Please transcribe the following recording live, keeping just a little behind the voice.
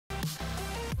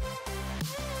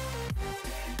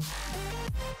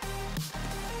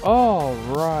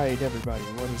Alright, everybody,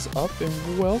 what is up,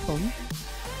 and welcome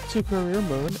to Career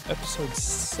Mode, Episode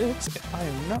 6, if I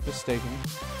am not mistaken.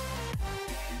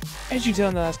 As you can tell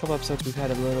in the last couple episodes, we've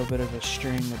had a little bit of a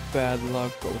string of bad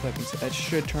luck, but with that being said, that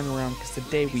should turn around, because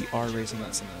today we are racing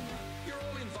at Sonoma.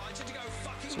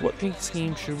 So what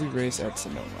team should we race at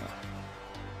Sonoma?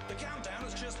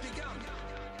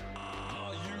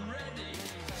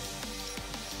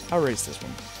 I'll race this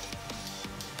one.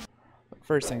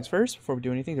 First things first, before we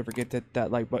do anything, don't forget to hit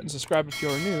that like button, subscribe if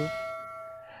you're new,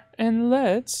 and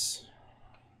let's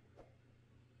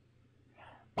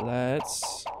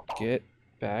get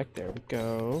back. There we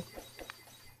go.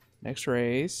 Next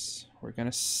race, we're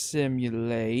gonna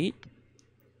simulate.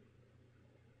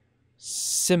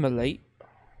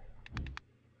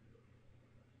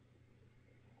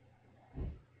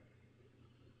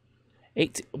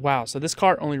 Wow, so this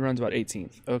car only runs about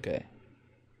 18th. Okay.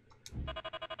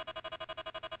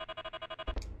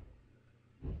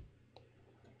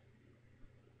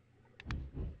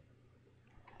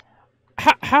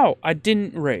 How? I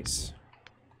didn't race.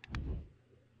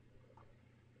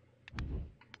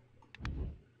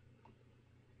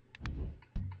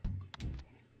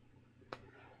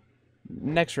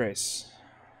 Next race.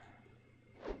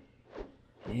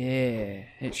 Yeah,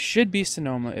 it should be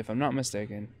Sonoma if I'm not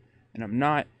mistaken. And I'm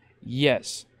not.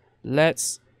 Yes.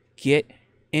 Let's get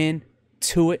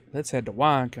into it. Let's head to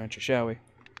wine country, shall we?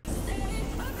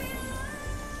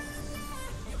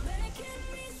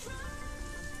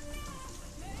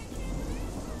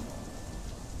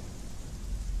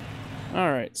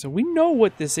 Alright, so we know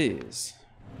what this is.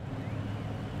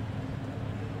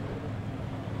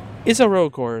 It's a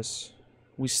road course.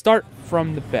 We start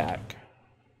from the back.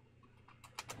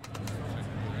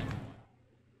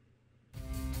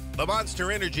 The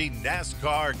Monster Energy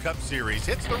NASCAR Cup Series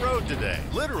hits the road today,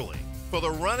 literally, for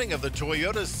the running of the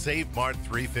Toyota Save Mart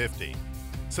 350.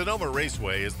 Sonoma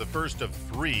Raceway is the first of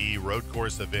 3 road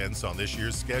course events on this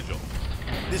year's schedule.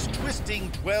 This twisting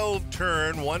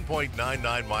 12-turn,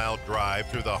 1.99-mile drive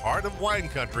through the heart of wine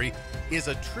country is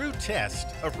a true test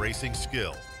of racing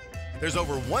skill. There's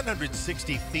over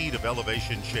 160 feet of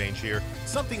elevation change here,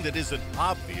 something that isn't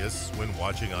obvious when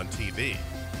watching on TV.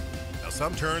 Now,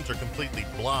 some turns are completely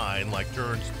blind, like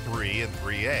turns 3 and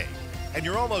 3A, and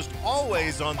you're almost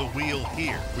always on the wheel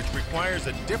here, which requires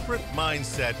a different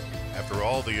mindset after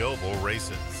all the oval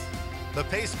races. The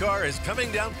pace car is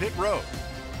coming down pit road.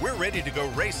 We're ready to go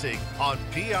racing on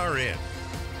PRN.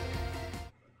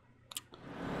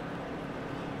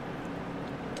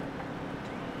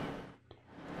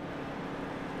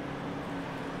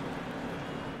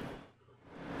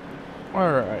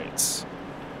 Alright.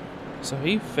 So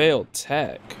he failed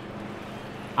tech.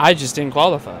 I just didn't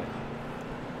qualify.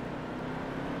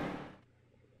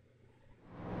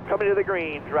 Coming to the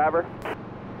green, driver.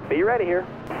 Be ready here.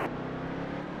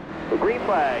 The green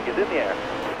flag is in the air.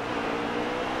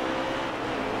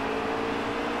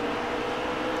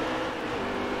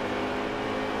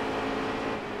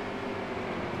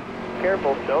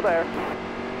 Careful, still there.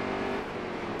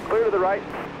 Clear to the right.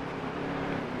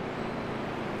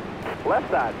 Left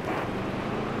side.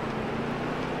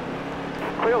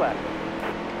 Clear left.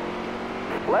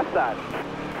 Left side.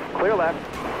 Clear left.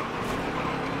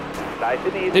 Nice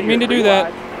and easy. Didn't mean to do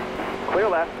that. Wide. Clear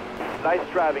left. Nice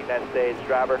driving that stage,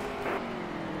 driver.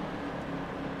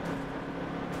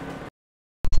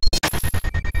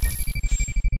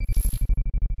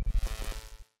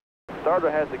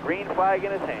 Starter has the green flag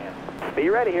in his hand. Be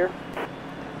ready here.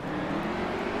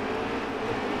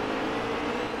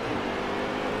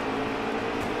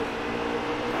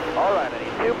 All right, I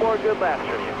need 2 more good laps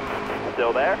from you.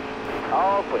 Still there?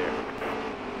 All clear.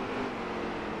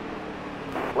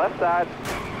 Left side.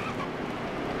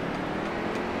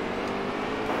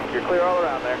 You're clear all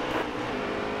around there.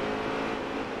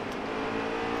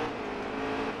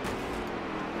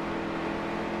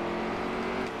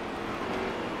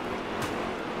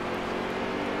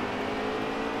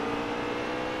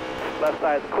 Left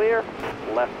side's clear.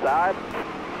 Left side.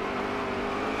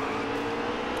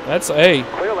 That's hey.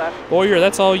 Clear left. Boyer,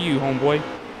 that's all you, homeboy.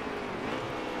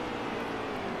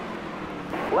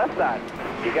 Left side.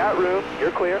 You got room.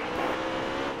 You're clear.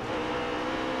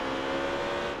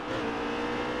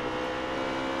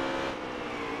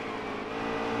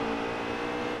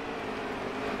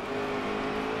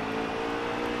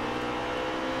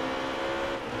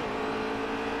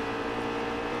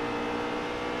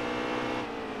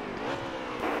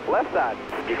 Left side.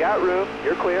 You got room.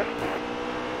 You're clear.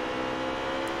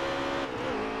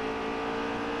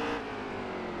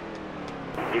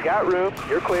 You got room.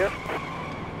 You're clear.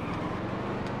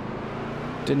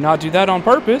 Did not do that on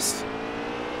purpose.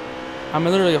 I'm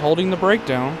literally holding the brake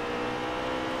down.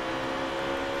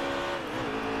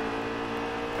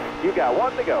 You got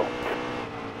one to go.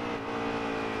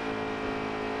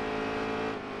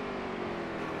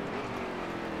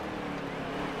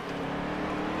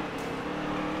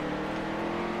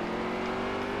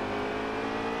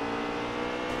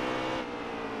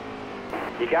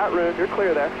 You got room. You're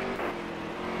clear there.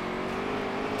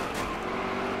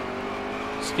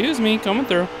 Excuse me, coming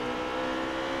through.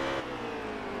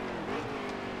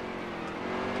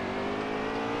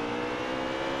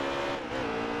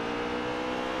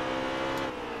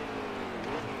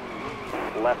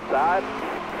 Left side.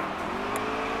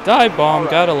 Dive bomb, All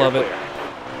right, gotta you're love it. clear.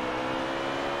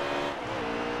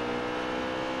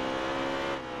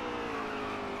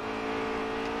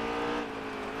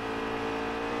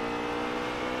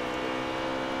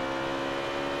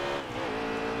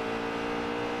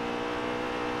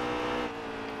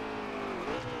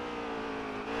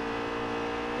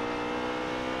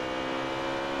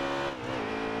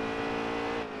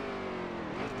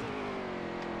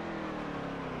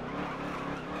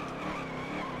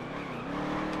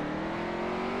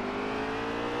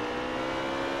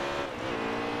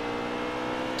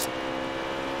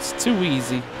 It's too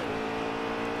easy.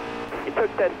 You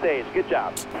took that stage. Good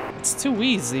job. It's too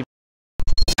easy.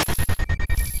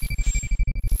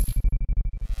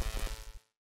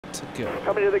 To go.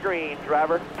 Coming to the green,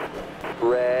 driver.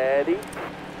 Ready.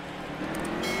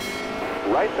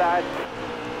 Right side.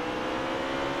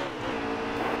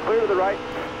 Clear to the right.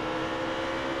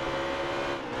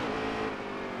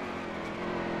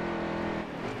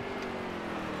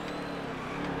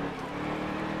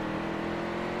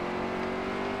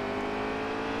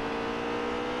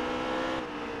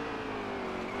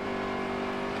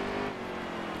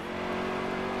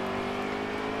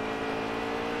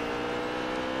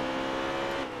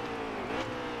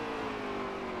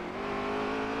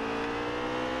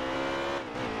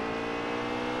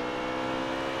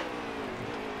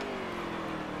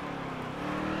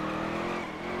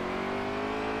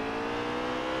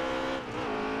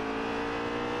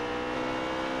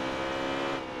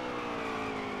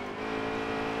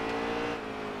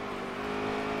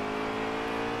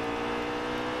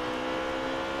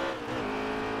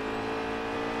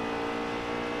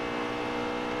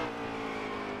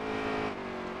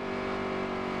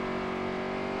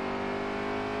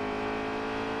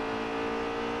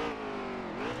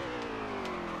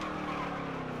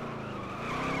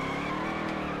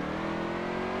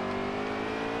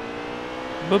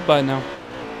 Bye-bye now.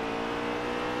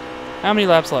 How many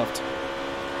laps left?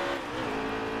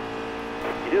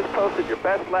 You just posted your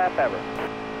best lap ever.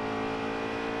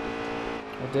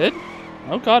 I did?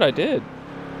 Oh god, I did.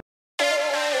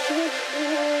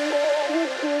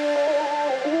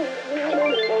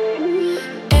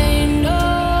 Ain't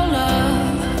no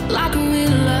love like a real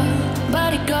love,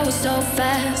 but it goes so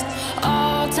fast.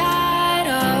 All tied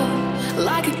up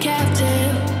like a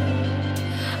captive.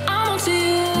 I'm on to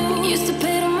you. Used to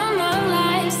pit on my love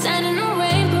life, standing on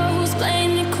rainbows,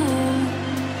 playing it cool.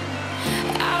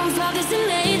 I haven't felt this in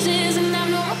ages, and I've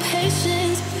no more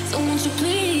patience. So won't you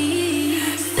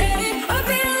please stay a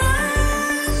bit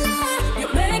longer?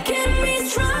 You're making me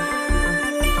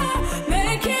stronger,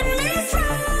 making me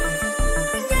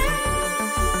stronger.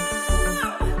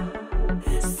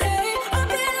 Stay a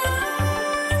bit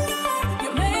longer.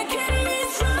 You're making me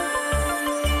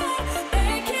stronger,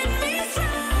 making me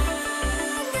stronger.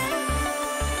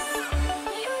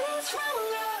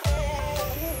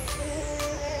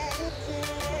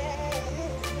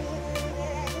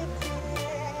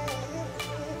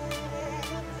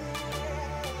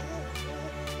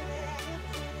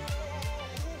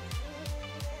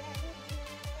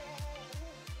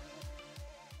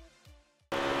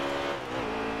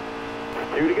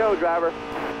 Two to go, driver.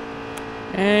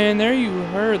 And there you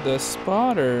heard the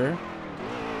spotter.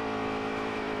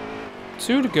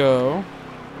 2 to go.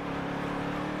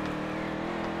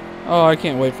 Oh, I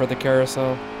can't wait for the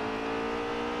carousel.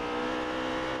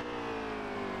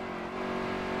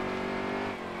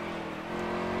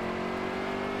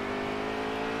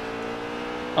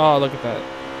 Oh, look at that.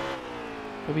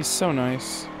 It'll be so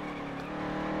nice.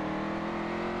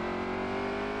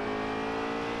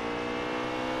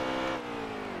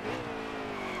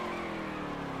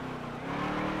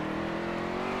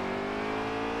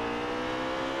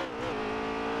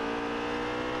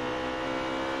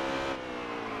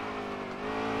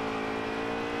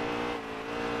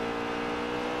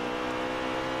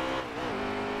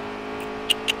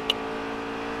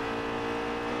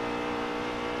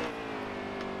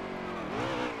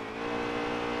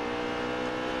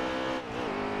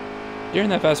 During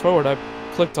that fast forward, I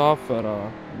clicked off at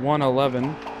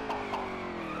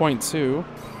 111.2.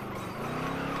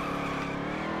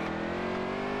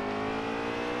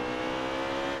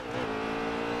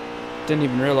 Didn't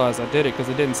even realize I did it because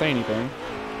it didn't say anything.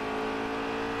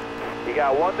 You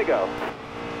got 1 to go.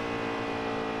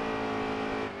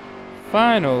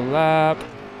 Final lap.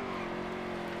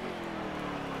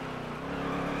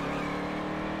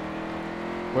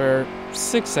 We're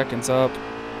 6 seconds up.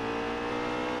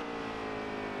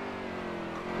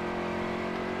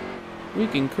 We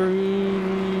can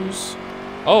cruise.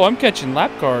 Oh, I'm catching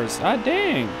lap cars. Ah,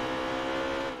 dang.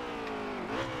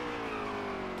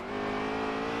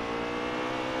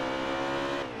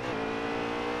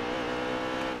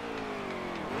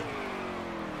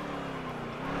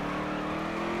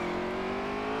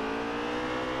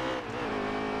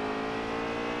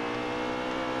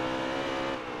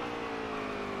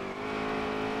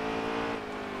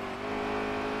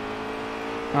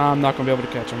 I'm not going to be able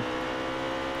to catch him.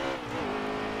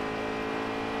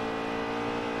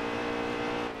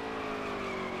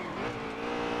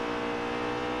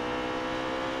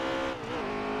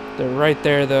 They're right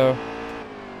there, though.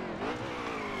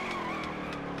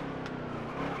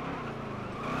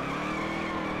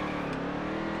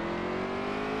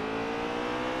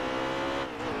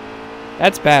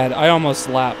 That's bad. I almost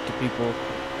lapped people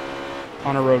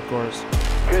on a road course.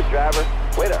 Good, driver.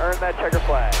 Way to earn that checker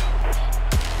flag.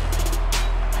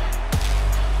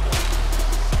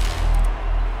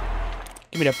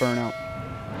 Give me that burnout.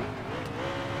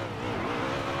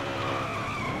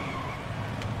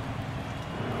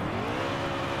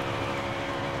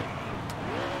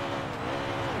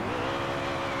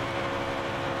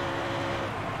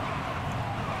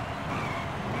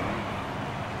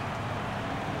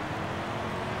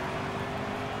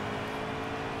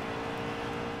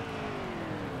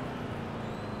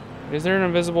 Is there an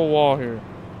invisible wall here?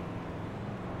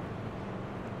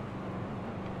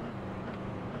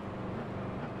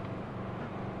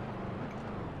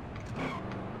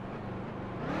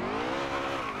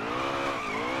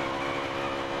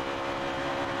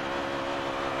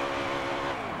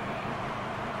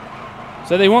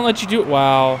 So they won't let you do it.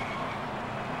 Wow.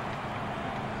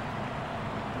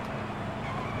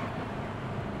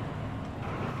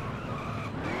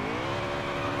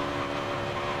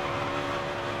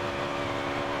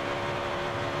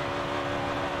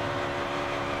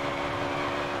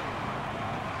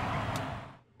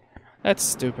 That's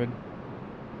stupid.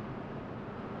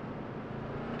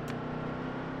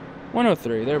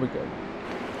 103, there we go.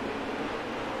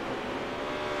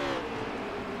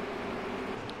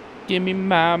 Give me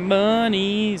my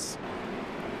monies.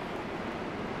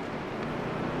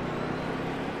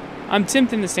 I'm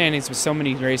 10th in the standings with so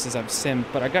many races I've simmed,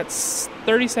 but I got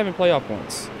 37 playoff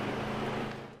points.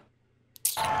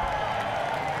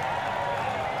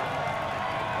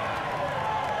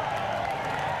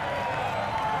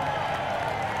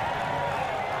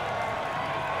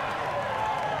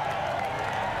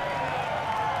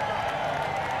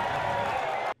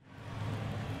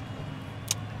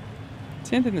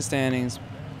 Tenth in the standings,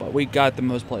 but we got the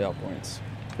most playoff points.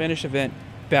 Finish event,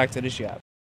 back to the shop.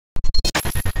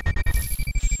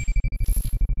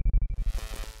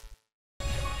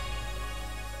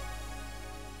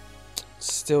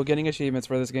 Still getting achievements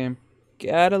for this game.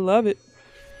 Gotta love it.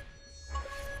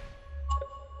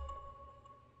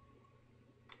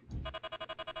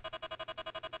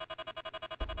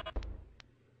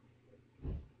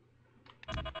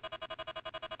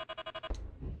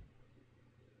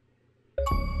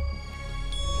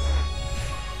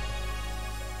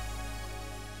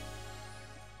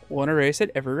 Won a race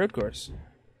at every road course.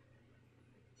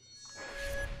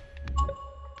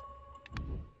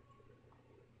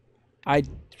 I'm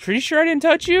pretty sure I didn't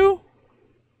touch you.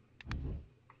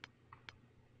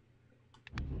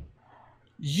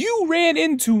 You ran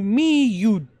into me,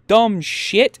 you dumb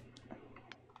shit.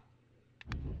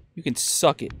 You can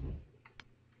suck it.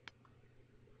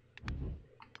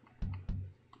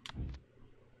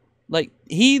 Like,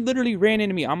 he literally ran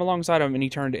into me. I'm alongside him and he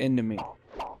turned into me.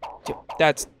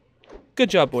 That's... Good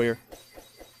job, Boyer.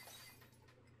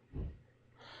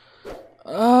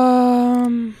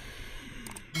 Let's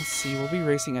see. We'll be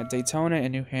racing at Daytona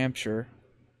and New Hampshire.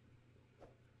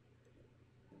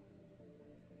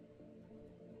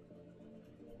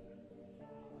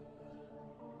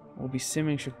 We'll be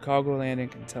simming Chicagoland and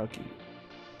Kentucky.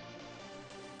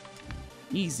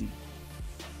 Easy.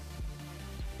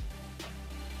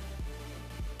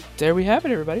 There we have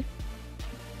it, everybody.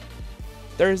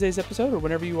 Thursday's episode, or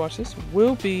whenever you watch this,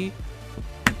 will be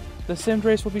the simmed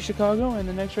race will be Chicago, and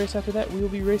the next race after that we will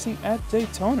be racing at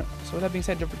Daytona. So with that being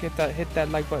said, don't forget to hit that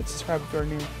like button, subscribe if you are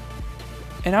new.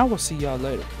 And I will see y'all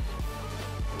later.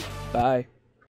 Bye.